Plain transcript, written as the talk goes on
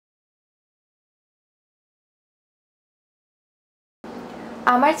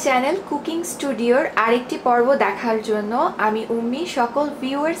আমার channel cooking স্টুডিওর আরেকটি পর্ব দেখার জন্য আমি উম্মি সকল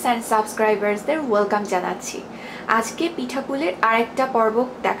ভিউয়ার্স অ্যান্ড সাবস্ক্রাইবার্সদের ওয়েলকাম জানাচ্ছি। আজকে পিঠাপুলির আরেকটা পর্ব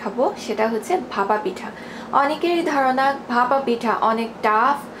দেখাবো, সেটা হচ্ছে ভাপা পিঠা। অনেকেরই ধারণা ভাপা পিঠা অনেক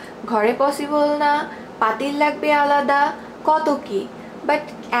টাফ, ঘরে পসিবল না, পাতিল লাগবে আলাদা, কত কি, বাট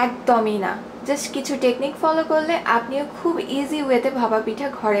একদমই না। জাস্ট কিছু টেকনিক ফলো করলে আপনিও খুব ইজি ওয়েতে ভাপা পিঠা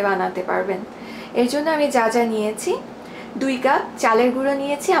ঘরে বানাতে পারবেন। এর জন্য আমি যা যা নিয়েছি, 2 কাপ চালের গুঁড়ো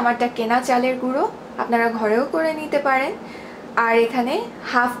নিয়েছি, আমারটা কেনা চালের গুঁড়ো, আপনারা ঘরেও করে নিতে পারেন। আর এখানে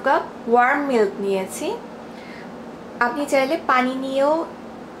হাফ কাপ ওয়ার্ম মিল্ক নিয়েছি, আপনি চাইলে পানি নিয়েও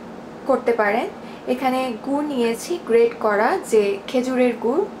করতে পারেন। এখানে গুড় নিয়েছি, গ্রেট করা যে খেজুরের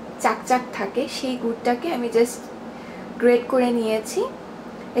গুড় চাকচাক থাকে, সেই গুড়টাকে আমি জাস্ট গ্রেট করে নিয়েছি।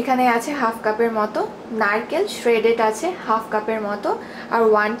 এখানে আছে হাফ কাপের মতো নারকেল, শ্রেডেড আছে হাফ কাপের মতো, আর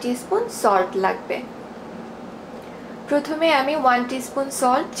 1 টিস্পুন সল্ট লাগবে। প্রথমে আমি 1 টিস্পুন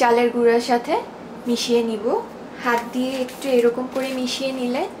সল্ট চালের গুঁড়োর সাথে মিশিয়ে নিব। হাত দিয়ে একটু এরকম করে মিশিয়ে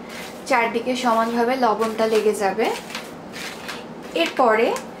নিলে চারদিকে সমানভাবে লবণটা লেগে যাবে। এরপরে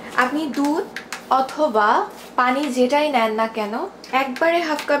আপনি দুধ অথবা পানি যেটাই নেন না কেন, একবারে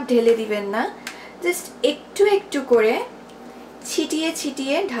হাফ কাপ ঢেলে দিবেন না, জাস্ট একটু একটু করে ছিটিয়ে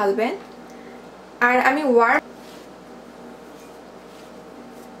ছিটিয়ে ঢালবেন। আর আমি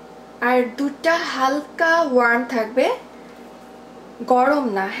আর দুধটা হালকা ওয়ার্ম থাকবে, গরম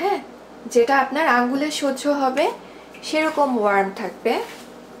না, হ্যাঁ, যেটা আপনার আঙ্গুলে সহ্য হবে সেরকম ওয়ার্ম থাকবে।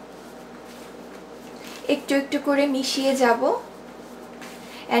 একটু একটু করে মিশিয়ে যাব,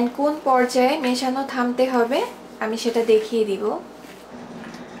 অ্যান্ড কোন পর্যায়ে মেশানো থামতে হবে আমি সেটা দেখিয়ে দিব।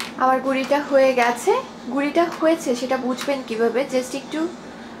 আমার গুঁড়িটা হয়ে গেছে। গুঁড়িটা হয়েছে সেটা বুঝবেন কিভাবে, জাস্ট একটু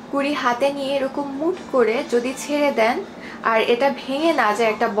গুঁড়ি হাতে নিয়ে এরকম মুট করে যদি ছেড়ে দেন আর এটা ভেঙে না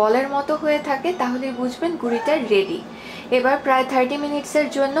যায়, একটা বলের মতো হয়ে থাকে, তাহলে বুঝবেন গুঁড়িটা রেডি। এবার প্রায় 30 মিনিটসের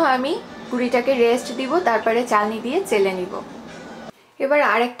জন্য আমি গুঁড়িটাকে রেস্ট দিব, তারপরে চালনি দিয়ে চেলে নিব। এবার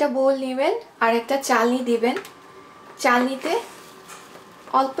আরেকটা বোল নেবেন, আর একটা চালনি দিবেন। চালনিতে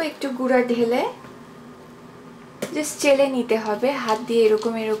অল্প একটু গুঁড়া ঢেলে জাস্ট চেলে নিতে হবে হাত দিয়ে,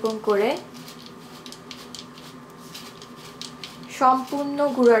 এরকম এরকম করে সম্পূর্ণ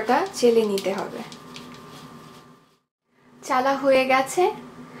গুঁড়াটা চেলে নিতে হবে। চালা হয়ে গেছে,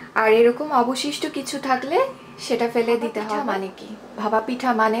 আর এরকম অবশিষ্ট কিছু থাকলে সেটা ফেলে দিতে হবে। মানে কি, ভাপা পিঠা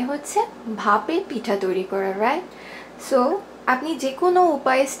মানে হচ্ছে ভাপে পিঠা তৈরি করা, রাইট? সো আপনি যে কোনো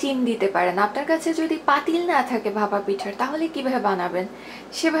উপায়ে স্টিম দিতে পারেন। আপনার কাছে যদি পাতিল না থাকে ভাপা পিঠার, তাহলে কিভাবে বানাবেন?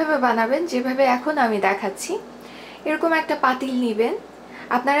 সেভাবে বানাবেন যেভাবে এখন আমি দেখাচ্ছি। এরকম একটা পাতিল নেবেন।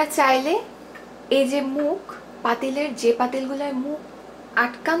 আপনারা চাইলে এই যে মুখ, পাতিলের যে পাতিলগুলোয় মুখ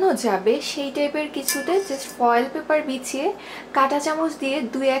আটকানো যাবে সেই টাইপের কিছুতে জাস্ট ফয়েল পেপার বিছিয়ে কাঁটা চামচ দিয়ে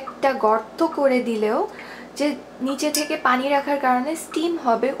 2-1টা গর্ত করে দিলেও, যে নিচে থেকে পানি রাখার কারণে স্টিম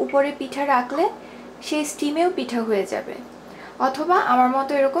হবে, উপরে পিঠা রাখলে সেই স্টিমেও পিঠা হয়ে যাবে। অথবা আমার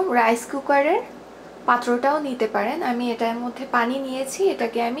মতো এরকম রাইস কুকারের পাত্রটাও নিতে পারেন। আমি এটার মধ্যে পানি নিয়েছি,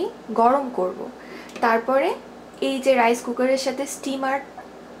 এটাকে আমি গরম করব। তারপরে এই যে রাইস কুকারের সাথে স্টিমার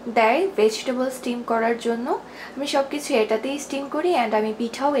দেয় ভেজিটেবল স্টিম করার জন্য, আমি সব কিছু এটাতেই স্টিম করি, অ্যান্ড আমি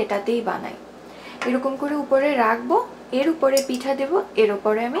পিঠাও এটাতেই বানাই। এরকম করে উপরে রাখবো, এর উপরে পিঠা দেব, এর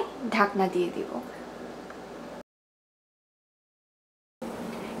উপরে আমি ঢাকনা দিয়ে দিব।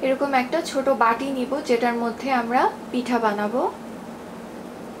 এরকম একটা ছোট বাটি নিব যেটার মধ্যে আমরা পিঠা বানাবো।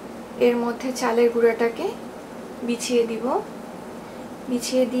 এর মধ্যে চালের গুঁড়াটাকে বিছিয়ে দিব,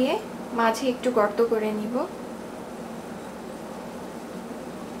 বিছিয়ে দিয়ে মাঝে একটু গর্ত করে নিব।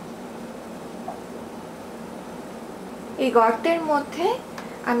 এই গর্তের মধ্যে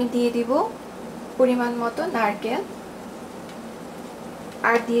আমি দিয়ে দিব পরিমাণ মতো নারকেল,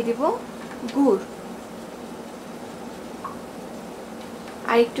 আর দিয়ে দিব গুড়,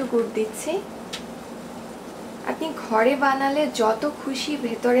 আর একটু গুড় দিচ্ছি। আপনি ঘরে বানালে যত খুশি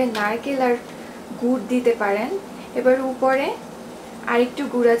ভেতরে নারকেল আর গুড় দিতে পারেন। এবার উপরে আর একটু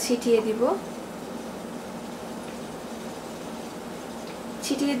গুঁড়া ছিটিয়ে দিব,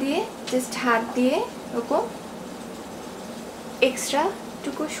 ছিটিয়ে দিয়ে জাস্ট হাত দিয়ে ওরকম এক্সট্রা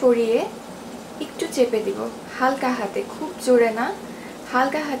টুকু সরিয়ে একটু চেপে দিব, হালকা হাতে, খুব জোরে না,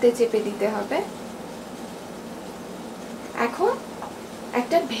 হালকা হাতে চেপে দিতে হবে। এখন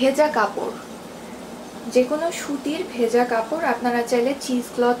একটা ভেজা কাপড়, যে কোনো সুতির ভেজা কাপড়, আপনারা চাইলে চিজ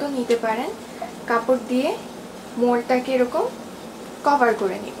ক্লথও নিতে পারেন, কাপড় দিয়ে মোলটাকে এরকম কভার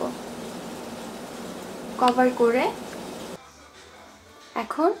করে নিব। কভার করে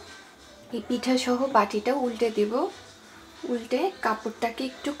এখন এই পিঠা সহ বাটিটা উল্টে দিব। উল্টে কাপড়টাকে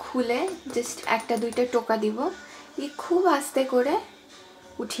একটু খুলে জাস্ট 1-2টা টোকা দিব, খুব আস্তে করে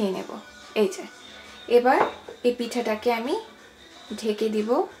উঠিয়ে নেব। এই যে এবার এই পিঠাটাকে আমি ঢেকে দিব।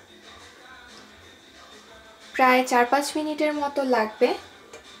 প্রায় 4-5 মিনিটের মতো লাগবে।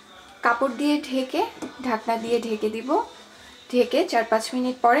 কাপড় দিয়ে ঢেকে, ঢাকনা দিয়ে ঢেকে দিব। ঢেকে 4-5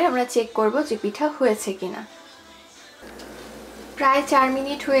 মিনিট পরে আমরা চেক করব যে পিঠা হয়েছে কিনা। প্রায় 4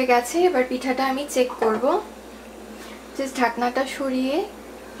 মিনিট হয়ে গেছে। এবার পিঠাটা আমি চেক করব। জাস্ট ঢাকনাটা সরিয়ে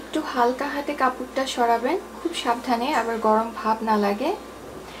একটু হালকা হাতে কাপড়টা সরাবেন, খুব সাবধানে, আবার গরম ভাব না লাগে।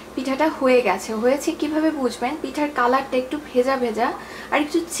 পিঠাটা হয়ে গেছে। হয়েছে কিভাবে বুঝবেন? পিঠার কালারটা একটু ভেজা ভেজা আর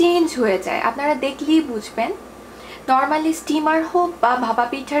একটু চেঞ্জ হয়ে যায়, আপনারা দেখলেই বুঝবেন। নর্মালি স্টিমার হোক বা ভাপা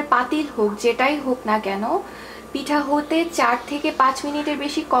পিঠার পাতিল হোক, যেটাই হোক না কেন, পিঠা হতে 4 থেকে 5 মিনিটের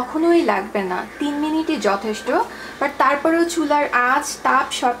বেশি কখনোই লাগবে না, 3 মিনিটই যথেষ্ট। বাট তারপরেও চুলার আঁচ, তাপ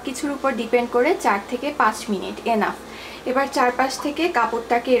সব কিছুর উপর ডিপেন্ড করে 4 থেকে 5 মিনিট এনাফ। এবার চারপাশ থেকে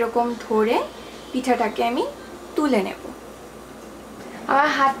কাপড়টাকে এরকম ধরে পিঠাটাকে আমি তুলে নেব। আমার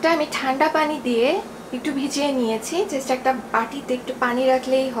হাতটা আমি ঠান্ডা পানি দিয়ে একটু ভিজিয়ে নিয়েছি। জাস্ট একটা বাটিতে একটু পানি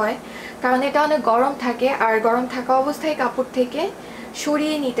রাখলেই হয়, কারণ এটা অনেক গরম থাকে, আর গরম থাকা অবস্থায় কাপড় থেকে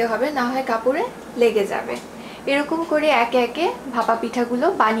সরিয়ে নিতে হবে, না হয় কাপড়ে লেগে যাবে। এরকম করে একে একে ভাপা পিঠাগুলো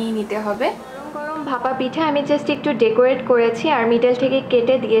বানিয়ে নিতে হবে। গরম গরম ভাপা পিঠা আমি জাস্ট একটু ডেকোরেট করেছি আর মিডল থেকে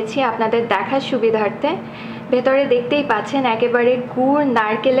কেটে দিয়েছি আপনাদের দেখার সুবিধার্থে। ভেতরে দেখতেই পাচ্ছেন একেবারে গুড়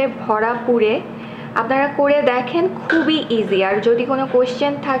নারকেলে ভরা পুরে। আপনারা করে দেখেন, খুবই ইজি। আর যদি কোনো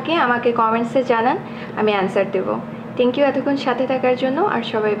কোয়েশ্চেন থাকে আমাকে কমেন্টসে জানান, আমি অ্যান্সার দেব। থ্যাংক ইউ এতক্ষণ সাথে থাকার জন্য, আর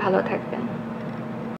সবাই ভালো থাকবেন।